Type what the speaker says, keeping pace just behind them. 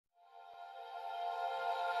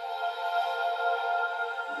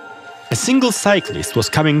A single cyclist was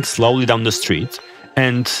coming slowly down the street,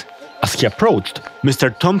 and as he approached,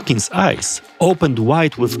 Mr. Tompkins' eyes opened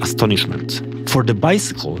wide with astonishment, for the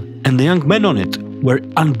bicycle and the young man on it were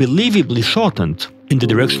unbelievably shortened in the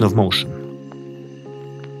direction of motion.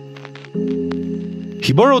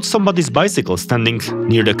 He borrowed somebody's bicycle standing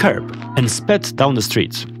near the curb and sped down the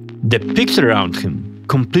street. The picture around him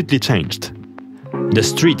completely changed. The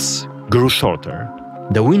streets grew shorter,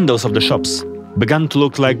 the windows of the shops began to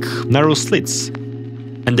look like narrow slits,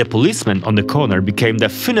 and the policeman on the corner became the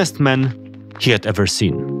thinnest man he had ever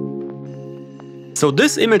seen. So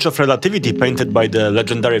this image of relativity painted by the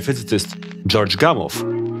legendary physicist George Gamow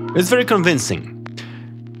is very convincing.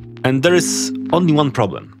 And there is only one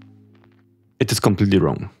problem. It is completely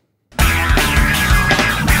wrong.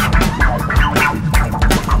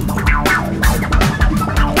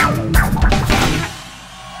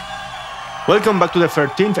 Welcome back to the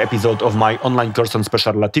 13th episode of my online course on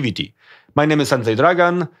special relativity. My name is Andrzej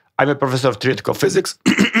Dragan. I'm a professor of theoretical physics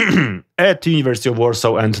at the University of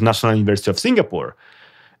Warsaw and National University of Singapore.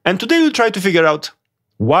 And today we'll try to figure out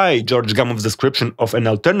why George Gamow's description of an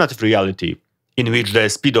alternative reality in which the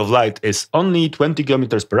speed of light is only 20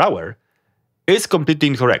 kilometers per hour is completely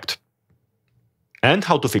incorrect, and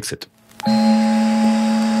how to fix it.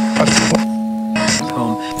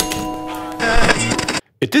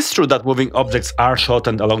 It is true that moving objects are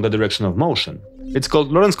shortened along the direction of motion. It's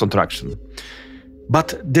called Lorentz contraction.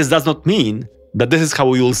 But this does not mean that this is how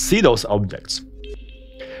we will see those objects.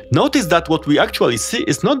 Notice that what we actually see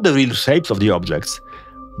is not the real shapes of the objects,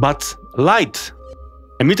 but light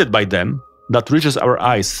emitted by them that reaches our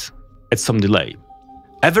eyes at some delay.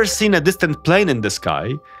 Ever seen a distant plane in the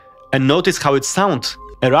sky and notice how its sound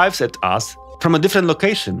arrives at us from a different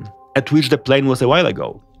location at which the plane was a while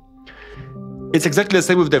ago? It's exactly the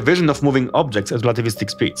same with the vision of moving objects at relativistic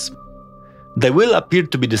speeds. They will appear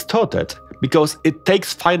to be distorted because it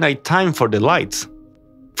takes finite time for the light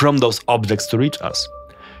from those objects to reach us.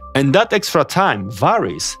 And that extra time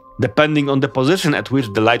varies depending on the position at which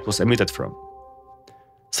the light was emitted from.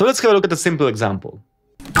 So let's have a look at a simple example.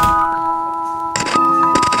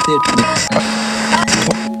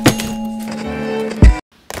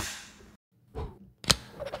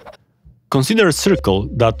 Consider a circle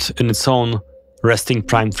that in its own resting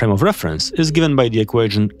prime frame of reference is given by the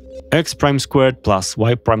equation x prime squared plus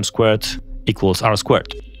y prime squared equals r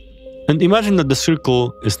squared. And imagine that the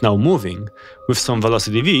circle is now moving with some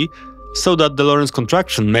velocity v, so that the Lorentz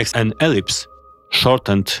contraction makes an ellipse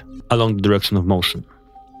shortened along the direction of motion.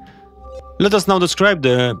 Let us now describe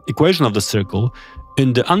the equation of the circle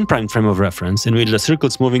in the unprimed frame of reference in which the circle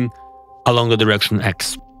is moving along the direction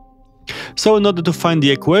x. So in order to find the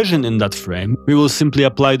equation in that frame, we will simply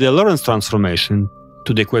apply the Lorentz transformation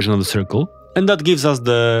to the equation of the circle, and that gives us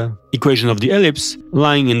the equation of the ellipse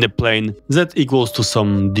lying in the plane z equals to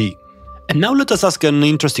some d. And now let us ask an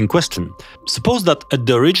interesting question. Suppose that at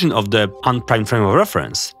the origin of the unprimed frame of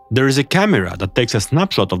reference, there is a camera that takes a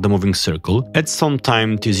snapshot of the moving circle at some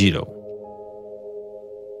time t0.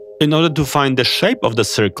 In order to find the shape of the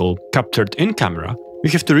circle captured in camera, we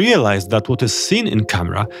have to realize that what is seen in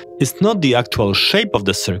camera is not the actual shape of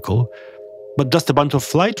the circle, but just a bunch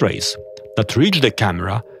of light rays that reach the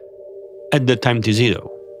camera at the time t0.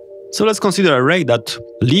 So let's consider a ray that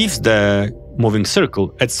leaves the moving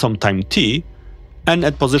circle at some time t and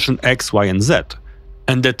at position x, y, and z.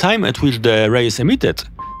 And the time at which the ray is emitted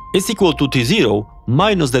is equal to t0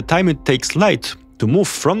 minus the time it takes light to move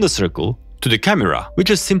from the circle to the camera, which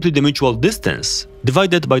is simply the mutual distance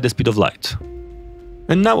divided by the speed of light.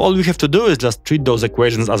 And now all we have to do is just treat those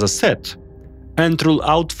equations as a set and rule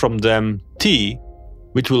out from them t,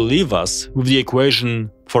 which will leave us with the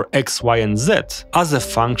equation for x, y, and z as a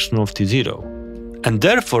function of t0. And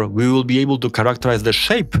therefore we will be able to characterize the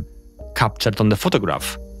shape captured on the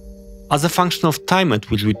photograph as a function of time at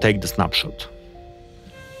which we take the snapshot.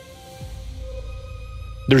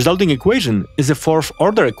 The resulting equation is a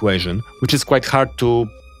fourth-order equation, which is quite hard to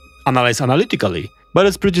analyze analytically, but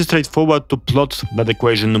it's pretty straightforward to plot that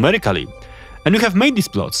equation numerically. And we have made these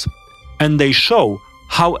plots, and they show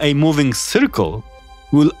how a moving circle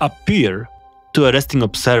will appear to a resting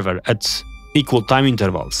observer at equal time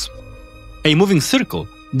intervals. A moving circle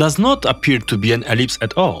does not appear to be an ellipse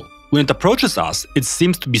at all. When it approaches us, it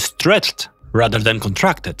seems to be stretched rather than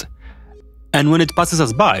contracted. And when it passes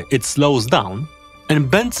us by, it slows down and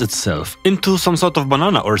bends itself into some sort of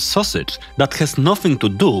banana or sausage that has nothing to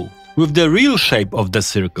do with the real shape of the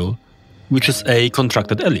circle, which is a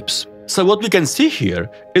contracted ellipse. So what we can see here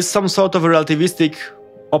is some sort of a relativistic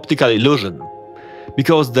optical illusion,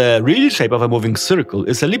 because the real shape of a moving circle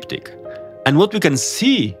is elliptic, and what we can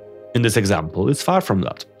see in this example is far from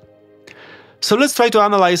that. So let's try to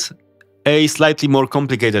analyze a slightly more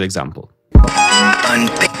complicated example.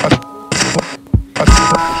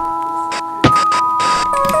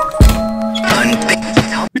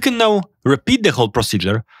 We can now repeat the whole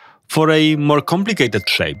procedure for a more complicated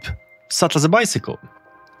shape, such as a bicycle.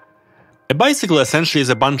 A bicycle essentially is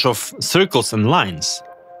a bunch of circles and lines,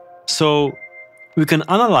 so we can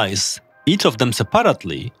analyze each of them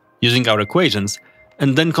separately using our equations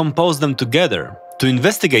and then compose them together to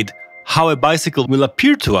investigate how a bicycle will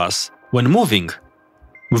appear to us when moving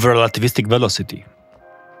with a relativistic velocity.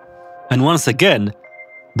 And once again,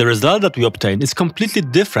 the result that we obtain is completely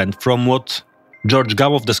different from what George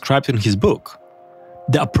Gamow described in his book.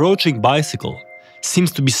 The approaching bicycle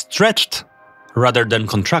seems to be stretched rather than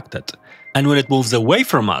contracted, and when it moves away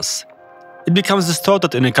from us, it becomes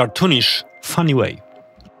distorted in a cartoonish, funny way.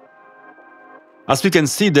 As we can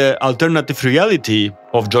see, the alternative reality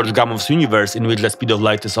of George Gamow's universe, in which the speed of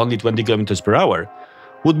light is only 20 km per hour,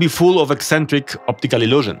 would be full of eccentric optical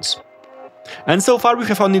illusions. And so far we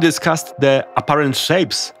have only discussed the apparent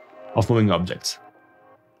shapes of moving objects.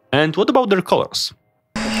 And what about their colors?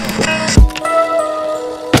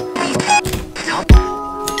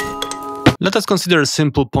 Let us consider a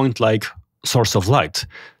simple point-like source of light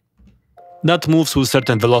that moves with a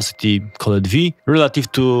certain velocity, call it v,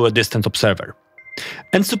 relative to a distant observer.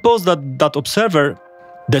 And suppose that that observer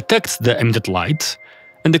detects the emitted light,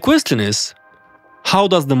 and the question is, how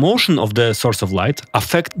does the motion of the source of light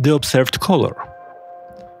affect the observed color?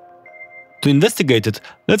 To investigate it,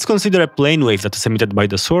 let's consider a plane wave that is emitted by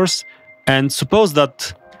the source, and suppose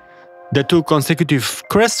that the two consecutive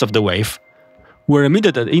crests of the wave were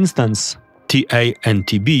emitted at instants Ta and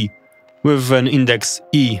Tb with an index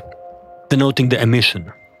e denoting the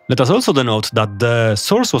emission. Let us also denote that the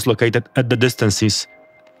source was located at the distances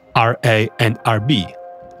Ra and Rb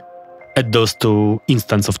at those two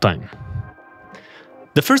instants of time.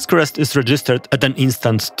 The first crest is registered at an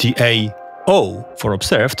instant Ta-O for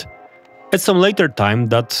observed, at some later time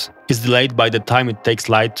that is delayed by the time it takes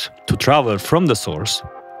light to travel from the source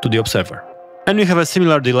to the observer. And we have a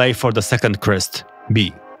similar delay for the second crest,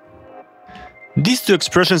 B. These two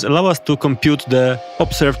expressions allow us to compute the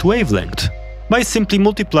observed wavelength by simply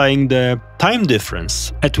multiplying the time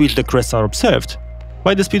difference at which the crests are observed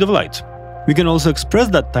by the speed of light. We can also express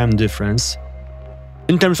that time difference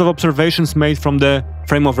in terms of observations made from the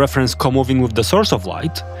frame of reference co-moving with the source of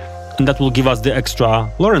light, and that will give us the extra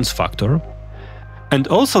Lorentz factor. And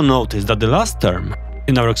also notice that the last term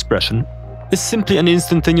in our expression is simply an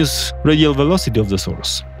instantaneous radial velocity of the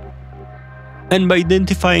source. And by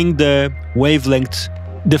identifying the wavelength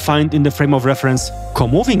defined in the frame of reference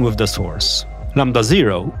co-moving with the source, lambda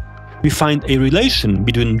 0, we find a relation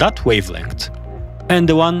between that wavelength and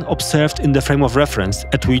the one observed in the frame of reference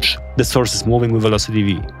at which the source is moving with velocity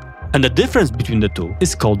v. And the difference between the two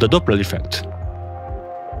is called the Doppler effect.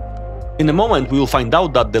 In a moment we will find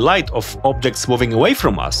out that the light of objects moving away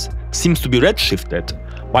from us seems to be redshifted,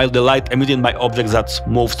 while the light emitted by objects that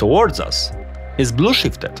move towards us is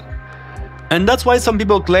blue-shifted. And that's why some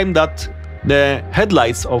people claim that the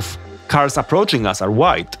headlights of cars approaching us are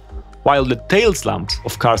white, while the tail lamps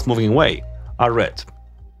of cars moving away are red.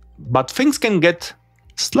 But things can get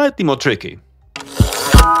slightly more tricky.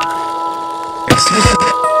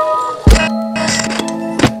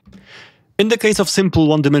 In the case of simple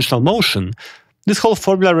one-dimensional motion, this whole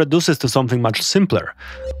formula reduces to something much simpler,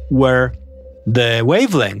 where the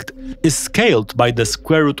wavelength is scaled by the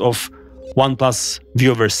square root of 1 plus v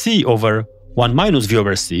over c over 1 minus v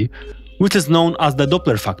over c, which is known as the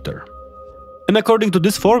Doppler factor. And according to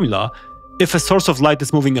this formula, if a source of light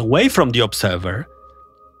is moving away from the observer,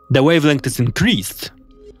 the wavelength is increased,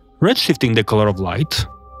 redshifting the color of light,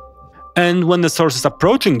 and when the source is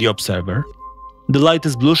approaching the observer, the light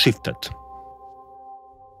is blue-shifted.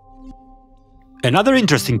 Another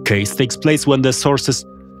interesting case takes place when the source is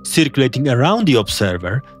circulating around the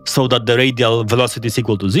observer so that the radial velocity is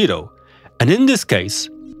equal to 0, and in this case,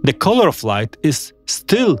 the color of light is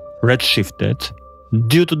still redshifted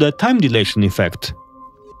due to the time dilation effect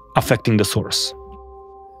affecting the source.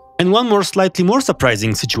 And one more slightly more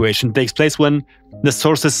surprising situation takes place when the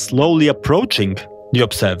source is slowly approaching the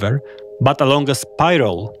observer, but along a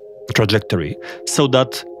spiral trajectory, so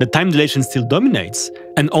that the time dilation still dominates,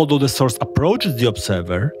 and although the source approaches the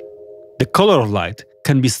observer, the color of light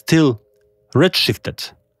can be still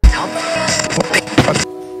redshifted.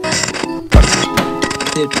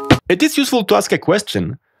 It is useful to ask a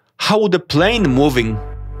question: how would a plane moving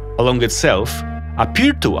along itself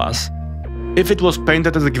appear to us if it was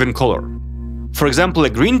painted as a given color? For example, a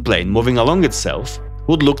green plane moving along itself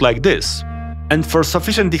would look like this, And for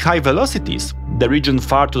sufficiently high velocities, the region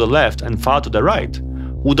far to the left and far to the right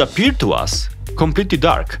would appear to us completely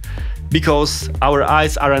dark, because our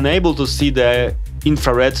eyes are unable to see the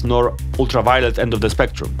infrared nor ultraviolet end of the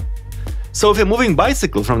spectrum. So if a moving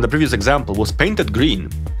bicycle from the previous example was painted green,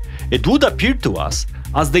 it would appear to us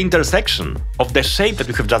as the intersection of the shape that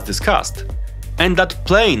we have just discussed and that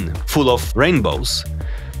plane full of rainbows.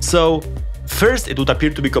 So first it would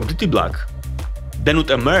appear to be completely black, then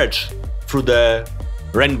would emerge through the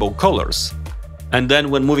rainbow colors, and then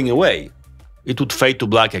when moving away, it would fade to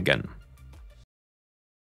black again.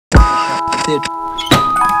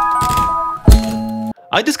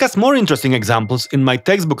 I discuss more interesting examples in my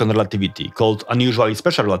textbook on relativity called Unusually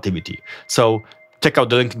Special Relativity, so check out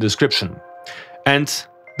the link in the description. And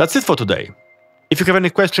that's it for today. If you have any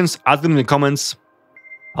questions, ask them in the comments.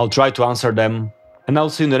 I'll try to answer them, and I'll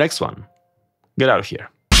see you in the next one. Get out of here.